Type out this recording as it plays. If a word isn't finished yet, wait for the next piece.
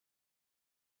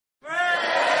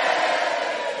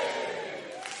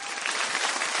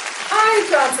Hi,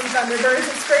 Johnson Thunderbirds.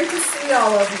 It's great to see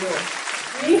all of you.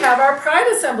 We have our Pride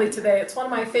Assembly today. It's one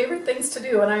of my favorite things to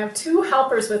do, and I have two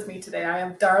helpers with me today. I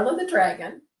have Darla the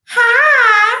Dragon.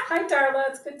 Hi. Hi, Darla.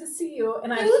 It's good to see you.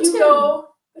 And I have You Hugo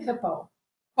the Hippo.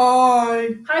 Hi.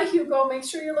 Hi, Hugo. Make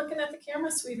sure you're looking at the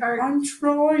camera, sweetheart. I'm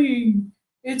trying.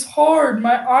 It's hard.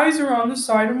 My eyes are on the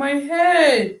side of my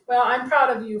head. Well, I'm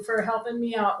proud of you for helping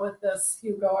me out with this,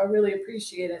 Hugo. I really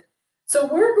appreciate it. So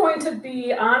we're going to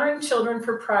be honoring children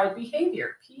for pride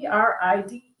behavior,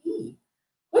 Pride.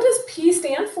 What does P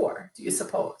stand for, do you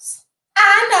suppose?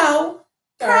 I know.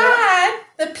 Darla? Pride,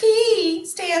 the P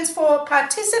stands for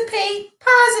participate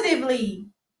positively.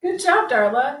 Good job,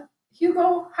 Darla.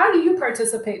 Hugo, how do you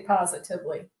participate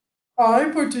positively? I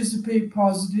participate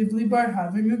positively by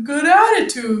having a good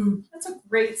attitude. That's a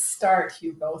great start,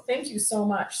 Hugo. Thank you so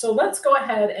much. So let's go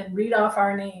ahead and read off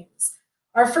our names.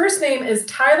 Our first name is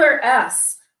Tyler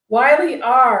S., Wiley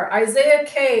R., Isaiah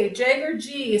K., Jagger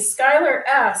G., Skylar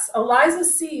S., Eliza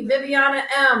C., Viviana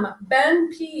M., Ben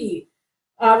P.,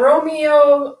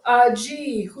 Romeo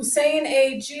G., Hussein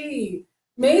A. G.,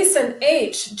 Mason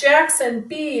H., Jackson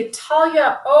B.,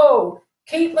 Talia O.,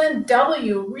 Caitlin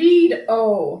W., Reed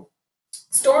O.,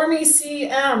 Stormy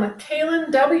C.M.,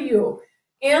 Kaylin W.,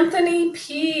 Anthony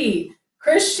P.,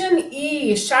 Christian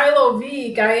E., Shiloh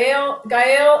V., Gael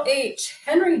H.,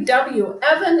 Henry W.,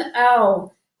 Evan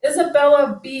L.,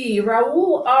 Isabella B.,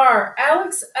 Raul R.,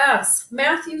 Alex S.,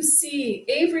 Matthew C.,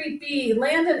 Avery B.,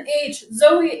 Landon H.,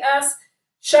 Zoe S.,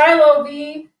 Shiloh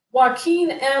V., Joaquin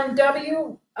M.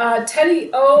 W., Teddy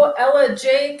O., Ella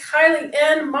J., Kylie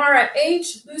N., Mara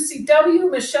H., Lucy W.,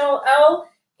 Michelle L.,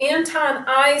 Anton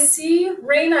I.C.,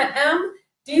 Raina M.,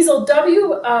 Diesel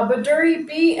W., Baduri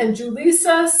B., and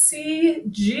Julissa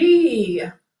C.G.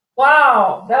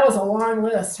 Wow, that was a long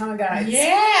list, huh, guys?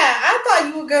 Yeah, I thought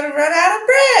you were going to run out of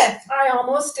breath. I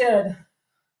almost did.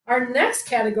 Our next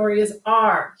category is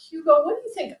R. Hugo, what do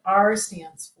you think R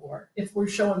stands for if we're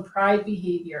showing pride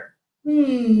behavior?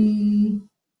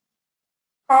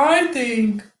 I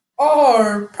think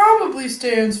R probably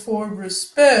stands for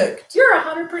respect. You're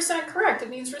 100% correct. It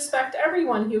means respect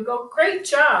everyone, Hugo. Great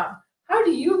job. How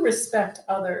do you respect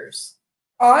others?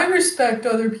 I respect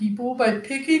other people by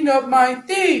picking up my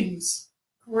things.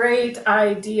 Great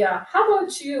idea. How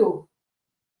about you?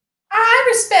 I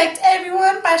respect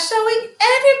everyone by showing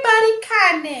everybody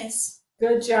kindness.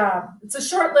 Good job. It's a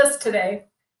short list today.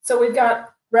 So we've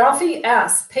got Ralphie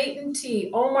S., Peyton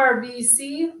T., Omar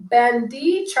B.C., Ben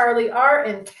D., Charlie R.,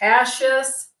 and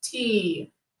Cassius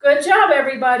T. Good job,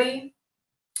 everybody.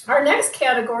 Our next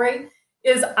category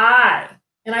is I.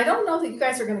 And I don't know that you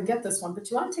guys are going to get this one,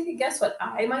 but you want to take a guess what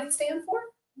I might stand for?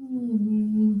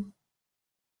 No,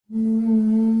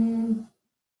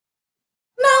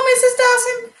 Mrs.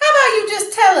 Dawson, how about you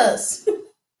just tell us?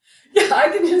 Yeah, I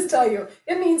can just tell you.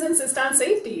 It means insist on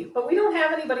safety. But we don't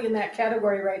have anybody in that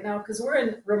category right now because we're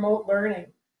in remote learning.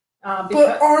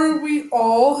 But aren't we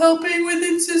all helping with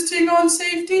insisting on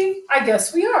safety? I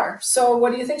guess we are. So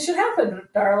what do you think should happen,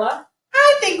 Darla?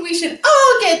 I think we should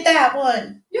all get that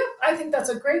one. Yep, I think that's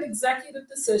a great executive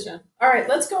decision. All right,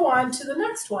 let's go on to the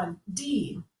next one,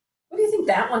 D. What do you think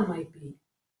that one might be?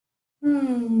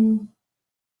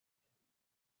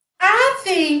 I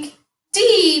think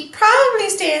D probably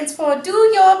stands for do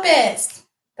your best.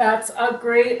 That's a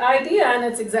great idea, and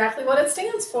it's exactly what it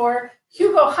stands for.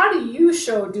 Hugo, how do you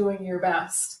show doing your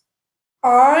best?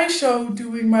 I show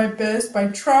doing my best by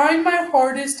trying my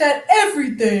hardest at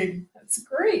everything. That's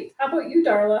great. How about you,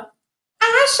 Darla?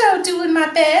 I show doing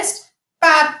my best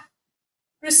by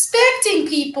respecting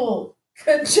people.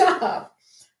 Good job.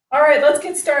 All right, let's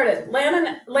get started.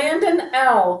 Landon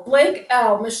L., Blake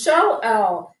L., Michelle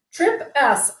L., Trip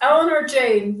S., Eleanor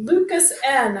J., Lucas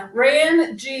N.,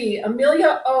 Rayan G.,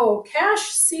 Amelia O., Cash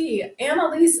C.,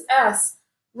 Annalise S.,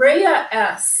 Rhea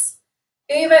S.,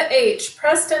 Ava H.,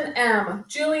 Preston M.,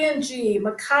 Julian G.,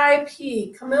 Makai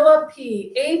P., Camilla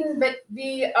P., Aiden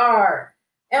V.R.,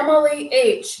 Emily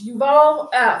H., Yuval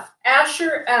F.,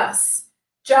 Asher S.,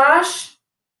 Josh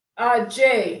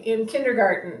J. in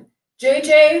kindergarten,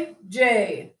 JJ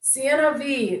J., Sienna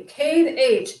V., Cade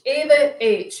H., Ava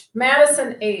H.,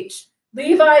 Madison H.,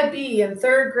 Levi B. in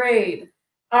third grade,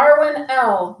 Arwen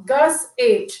L., Gus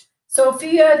H.,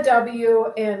 Sophia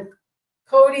W., and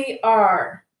Cody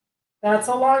R. That's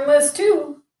a long list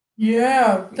too.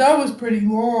 Yeah, that was pretty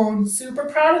long. Super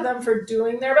proud of them for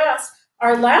doing their best.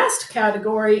 Our last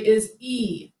category is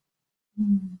E.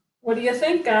 What do you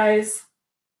think, guys?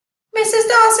 Mrs.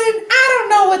 Dawson, I don't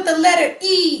know what the letter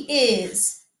E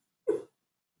is.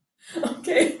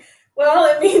 Okay, Well,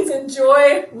 it means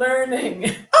enjoy learning.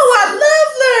 Oh,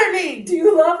 I love learning. Do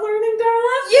you love learning,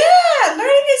 Darla? Yeah,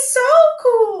 learning is so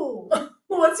cool.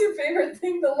 What's your favorite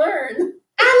thing to learn?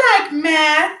 I like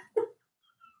math.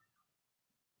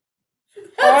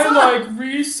 I like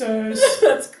recess.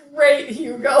 That's great,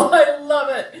 Hugo. I love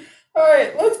it. All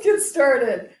right, let's get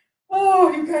started.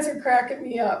 Oh, you guys are cracking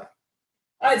me up.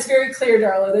 It's very clear,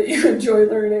 Darla, that you enjoy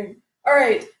learning. All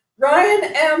right,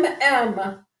 Ryan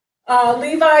M.M.,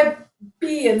 Levi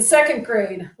B. in second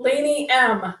grade, Lainey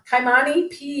M., Kaimani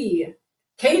P.,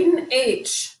 Caden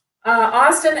H.,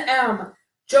 Austin M.,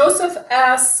 Joseph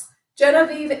S.,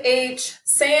 Genevieve H.,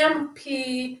 Sam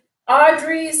P.,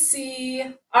 Audrey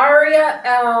C., Aria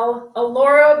L.,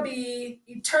 Alora B.,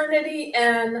 Eternity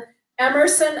N.,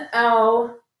 Emerson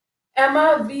L.,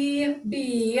 Emma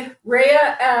V.B.,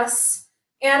 Rhea S.,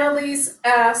 Annalise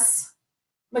S.,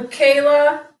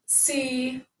 Michaela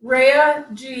C., Rhea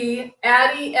G.,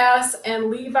 Addie S.,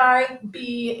 and Levi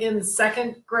B. in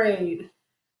second grade.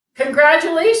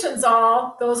 Congratulations,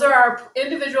 all. Those are our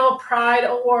individual Pride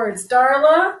Awards.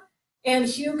 Darla and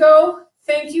Hugo,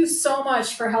 thank you so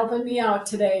much for helping me out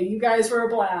today. You guys were a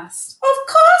blast.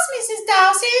 Of course, Mrs.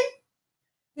 Dawson.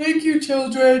 Thank you,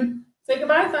 children. Say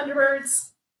goodbye,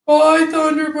 Thunderbirds. Bye,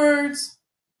 Thunderbirds.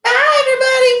 Bye,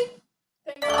 everybody.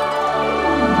 Thank you.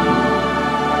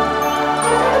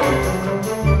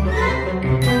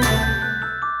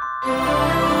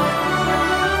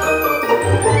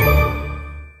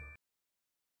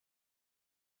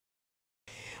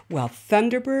 Well,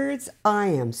 Thunderbirds, I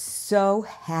am so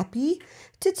happy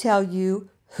to tell you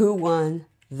who won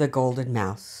the Golden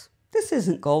Mouse. This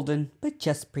isn't golden, but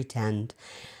just pretend.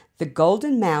 The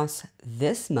Golden Mouse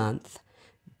this month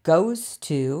goes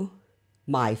to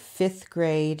my 5th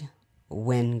grade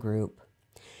WIN group.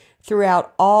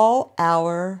 Throughout all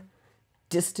our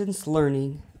distance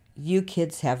learning, you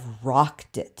kids have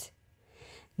rocked it.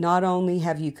 Not only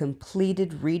have you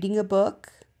completed reading a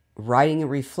book, writing a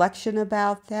reflection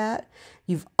about that,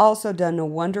 you've also done a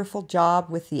wonderful job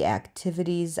with the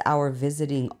activities our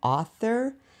visiting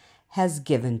author has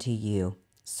given to you.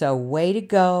 So way to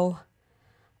go,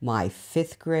 my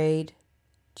 5th grade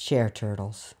chair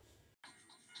turtles.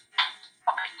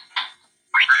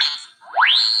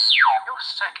 Your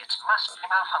circuits must be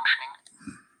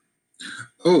malfunctioning.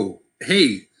 Oh,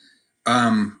 hey.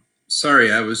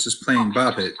 Sorry, I was just playing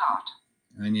Bop It.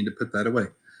 I need to put that away.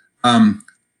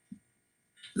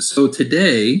 So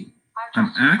today,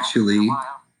 I'm actually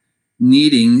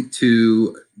needing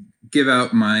to give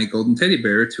out my golden teddy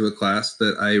bear to a class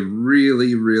that I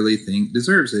really, really think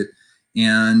deserves it.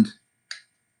 And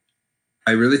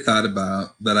I really thought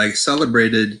about that. I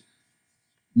celebrated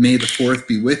May the 4th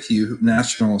be with you,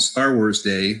 National Star Wars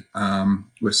Day,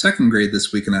 with 2nd grade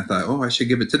this week. And I thought, oh, I should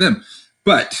give it to them.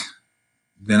 But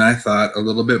then I thought a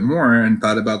little bit more and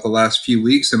thought about the last few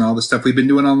weeks and all the stuff we've been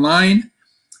doing online.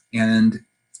 And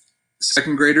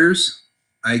 2nd graders,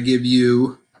 I give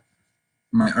you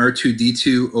my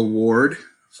R2D2 award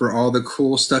for all the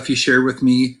cool stuff you shared with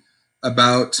me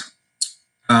about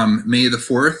May the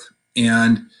 4th.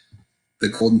 And the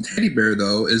golden teddy bear,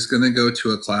 though, is going to go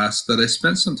to a class that I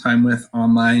spent some time with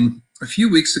online a few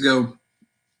weeks ago.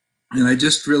 And I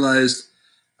just realized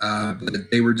that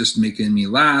they were just making me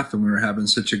laugh, and we were having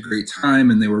such a great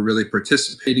time, and they were really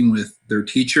participating with their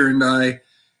teacher and I.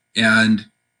 And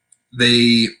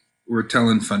they were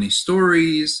telling funny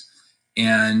stories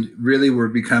and really were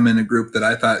becoming a group that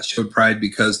I thought showed pride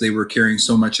because they were caring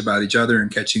so much about each other and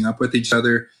catching up with each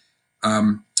other.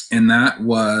 And that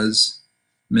was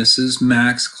Mrs.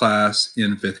 Mack's class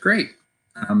in 5th grade.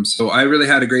 So I really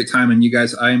had a great time. And you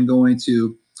guys, I am going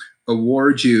to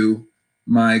award you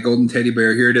my golden teddy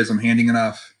bear. Here it is. I'm handing it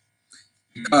off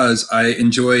because I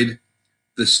enjoyed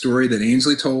the story that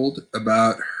Ainsley told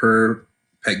about her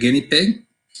pet guinea pig.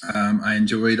 I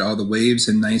enjoyed all the waves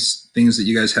and nice things that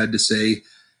you guys had to say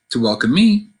to welcome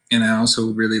me. And I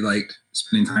also really liked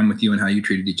spending time with you and how you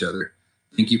treated each other.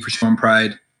 Thank you for showing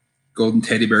pride. Golden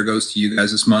teddy bear goes to you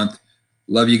guys this month.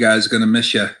 Love you guys. Going to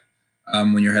miss you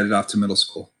when you're headed off to middle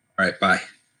school. All right, bye.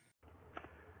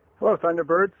 Hello,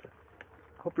 Thunderbirds.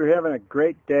 Hope you're having a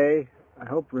great day. I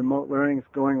hope remote learning is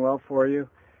going well for you.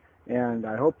 And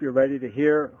I hope you're ready to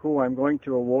hear who I'm going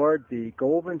to award the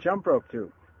Golden Jump Rope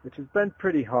to, which has been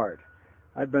pretty hard.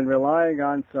 I've been relying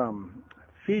on some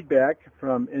feedback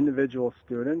from individual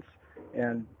students,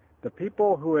 and the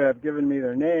people who have given me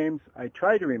their names, I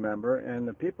try to remember, and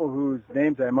the people whose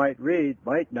names I might read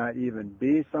might not even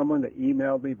be someone that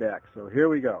emailed me back. So here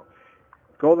we go.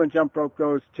 Golden Jump Rope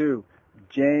goes to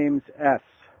James S.,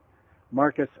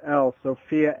 Marcus L.,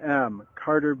 Sophia M.,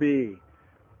 Carter B.,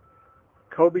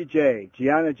 Kobe J,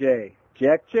 Gianna J,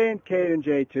 Jack J and Caden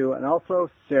J too, and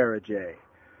also Sarah J,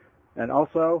 and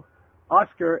also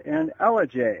Oscar and Ella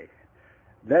J.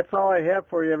 That's all I have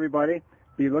for you, everybody.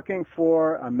 Be looking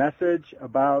for a message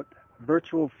about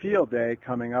Virtual Field Day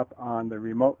coming up on the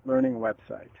Remote Learning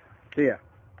website. See ya.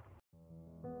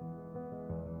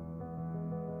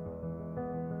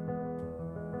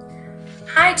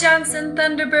 Hi, Johnson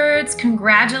Thunderbirds.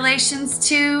 Congratulations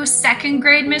to second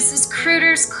grade Mrs.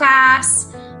 Kruder's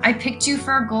class. I picked you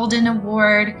for a Golden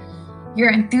Award.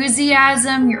 Your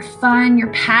enthusiasm, your fun,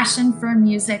 your passion for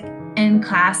music in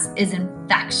class is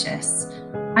infectious.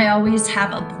 I always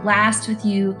have a blast with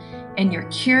you, and your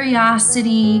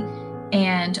curiosity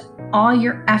and all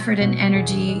your effort and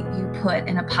energy you put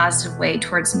in a positive way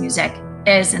towards music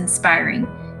is inspiring.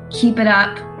 Keep it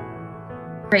up.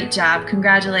 Great job.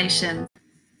 Congratulations.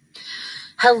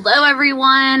 Hello,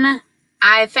 everyone.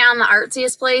 I found the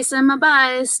artsiest place in my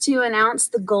bus to announce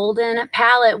the Golden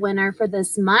Palette winner for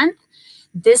this month.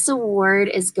 This award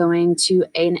is going to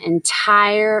an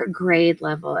entire grade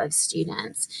level of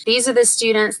students. These are the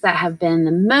students that have been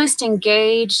the most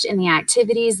engaged in the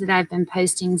activities that I've been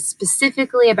posting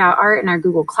specifically about art in our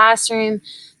Google Classroom.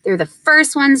 They're the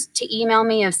first ones to email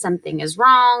me if something is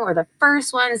wrong, or the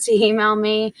first ones to email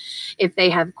me if they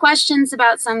have questions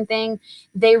about something.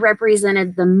 They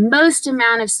represented the most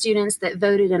amount of students that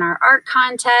voted in our art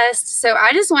contest. So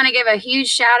I just want to give a huge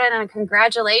shout out and a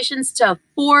congratulations to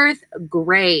 4th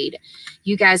grade.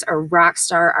 You guys are rock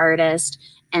star artists,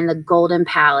 and the Golden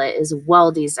Palette is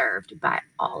well deserved by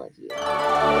all of you.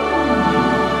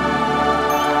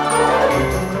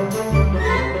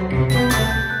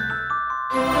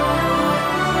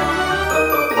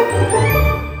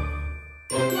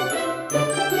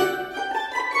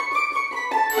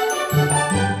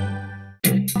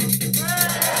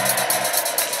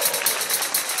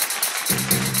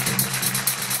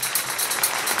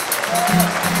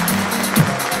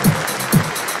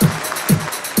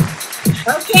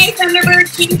 Okay,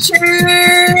 Thunderbird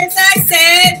teachers, I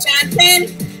said Johnson,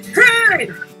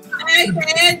 heard. I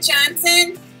said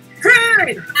Johnson,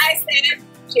 heard. I said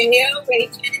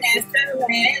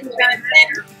J-O-H-N-S-O-N,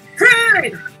 Johnson,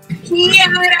 heard.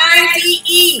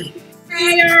 P-R-I-D-E.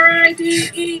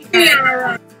 P-R-I-D-E.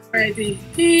 P-R-I-D-E.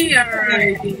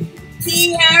 P-R-I-D-E.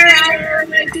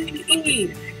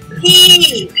 P-R-I-D-E. P.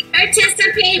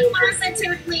 Participate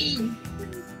positively.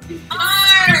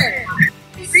 R.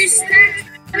 Respect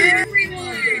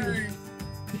everyone.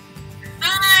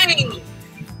 I.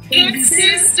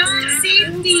 Insist on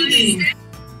safety.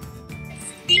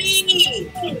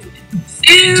 C.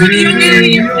 Do your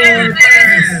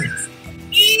best.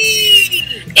 E.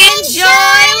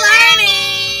 Enjoy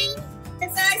learning.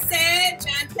 As I said,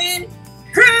 Johnson,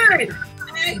 heard.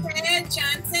 I said,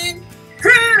 Johnson,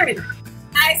 heard.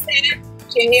 I said,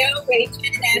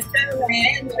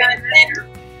 J-O-H-N-S-O-N, Johnson,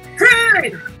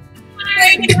 heard.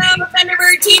 Way to go,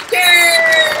 Thunderbird teachers!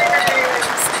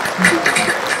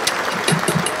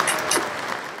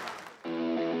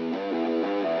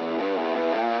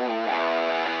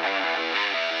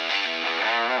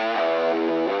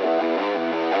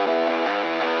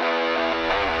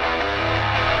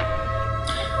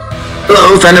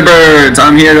 Hello, Thunderbirds!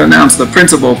 I'm here to announce the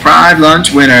Principal Pride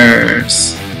Lunch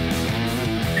winners.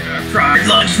 Our Pride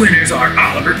Lunch winners are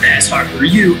Oliver S., Harper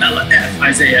U., Ella F.,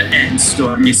 Isaiah N.,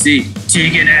 Stormy C.,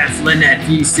 Tegan F., Lynette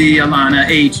V.C., Alana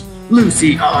H.,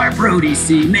 Lucy R., Brody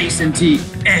C., Mason T.,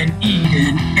 and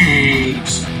Eden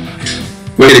H.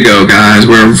 Way to go, guys.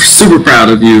 We're super proud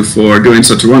of you for doing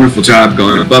such a wonderful job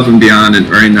going above and beyond and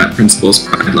earning that Principal's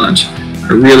Pride Lunch.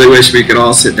 I really wish we could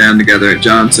all sit down together at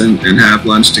Johnson and have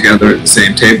lunch together at the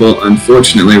same table.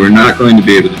 Unfortunately, we're not going to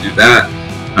be able to do that.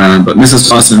 But Mrs.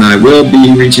 Dawson and I will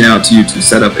be reaching out to you to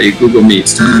set up a Google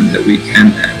Meets time that we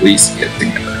can at least get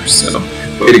together. So,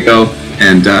 way to go,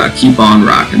 and keep on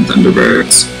rocking,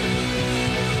 Thunderbirds.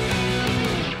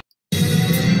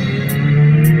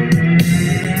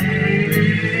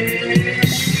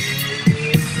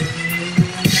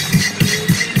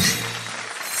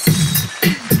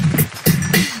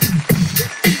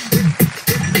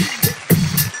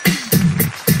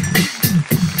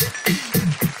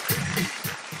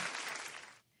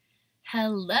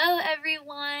 Hello,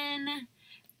 everyone.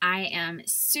 I am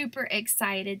super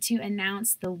excited to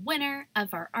announce the winner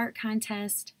of our art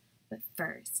contest. But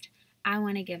first, I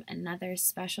want to give another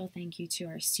special thank you to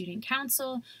our student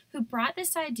council who brought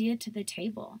this idea to the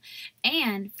table,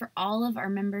 and for all of our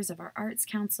members of our arts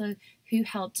council who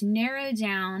helped narrow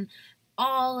down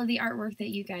all of the artwork that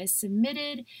you guys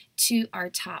submitted, to our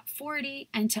top 40,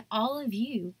 and to all of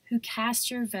you who cast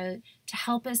your vote to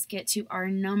help us get to our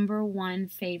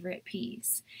 #1 favorite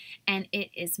piece. And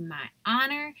it is my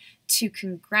honor to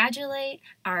congratulate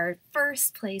our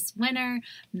first place winner,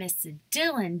 Miss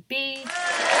Dylan B.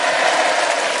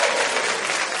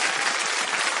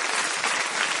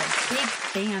 The Big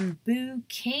Bamboo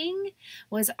King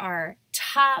was our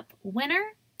top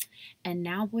winner. And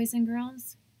now, boys and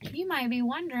girls, you might be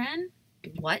wondering,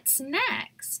 what's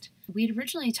next? We'd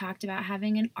originally talked about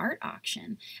having an art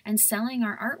auction and selling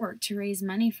our artwork to raise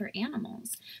money for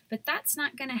animals, but that's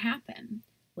not going to happen.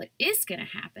 What is going to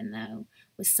happen, though,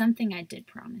 was something I did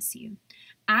promise you.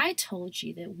 I told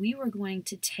you that we were going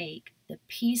to take the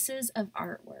pieces of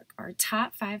artwork, our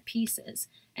top 5 pieces,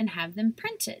 and have them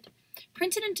printed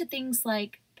into things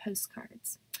like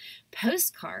postcards.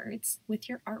 Postcards with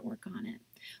your artwork on it.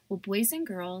 Well, boys and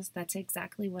girls, that's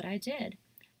exactly what I did.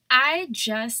 I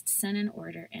just sent an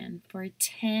order in for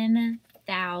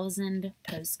 10,000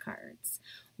 postcards.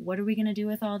 What are we going to do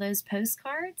with all those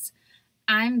postcards?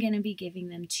 I'm going to be giving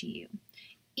them to you.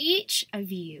 Each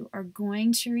of you are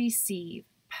going to receive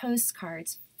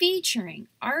postcards featuring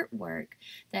artwork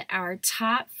that our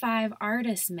top 5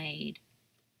 artists made.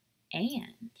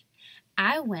 And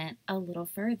I went a little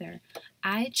further.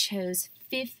 I chose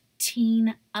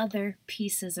 15 other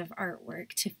pieces of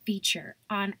artwork to feature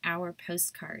on our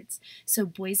postcards. So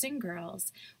boys and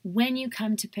girls, when you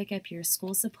come to pick up your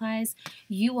school supplies,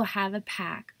 you will have a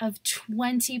pack of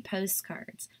 20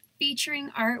 postcards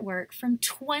featuring artwork from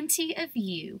 20 of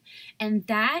you, and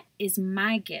that is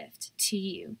my gift to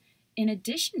you, in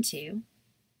addition to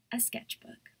a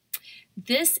sketchbook.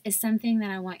 This is something that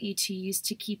I want you to use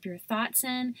to keep your thoughts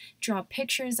in, draw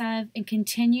pictures of, and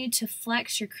continue to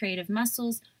flex your creative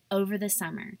muscles over the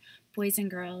summer. Boys and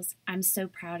girls, I'm so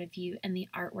proud of you and the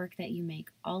artwork that you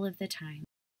make all of the time.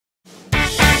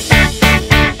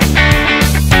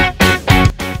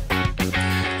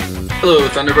 Hello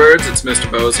Thunderbirds, it's Mr.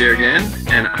 Bose here again,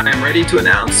 and I'm ready to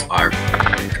announce our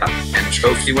cup and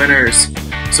trophy winners.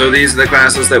 So these are the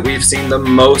classes that we've seen the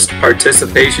most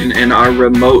participation in our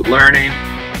remote learning.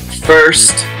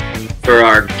 First, for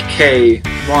our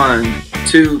K1,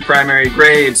 2 primary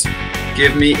grades,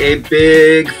 give me a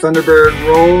big Thunderbird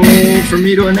roll for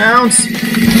me to announce.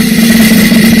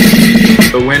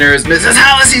 The winner is Mrs.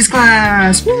 Hallisey's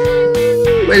class.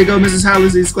 Woo! Way to go, Mrs.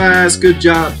 Hallisey's class. Good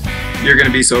job. You're going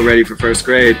to be so ready for first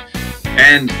grade.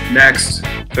 And next,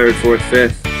 3rd, 4th,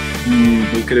 5th.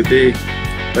 Who could it be?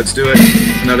 Let's do it.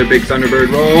 Another big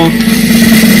Thunderbird roll.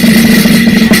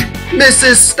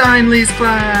 Mrs. Steinley's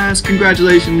class.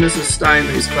 Congratulations, Mrs.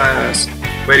 Steinley's class.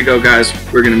 Way to go, guys.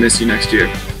 We're going to miss you next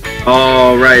year.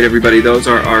 All right, everybody. Those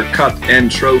are our cup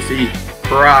and trophy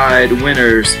pride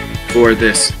winners for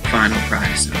this final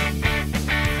prize.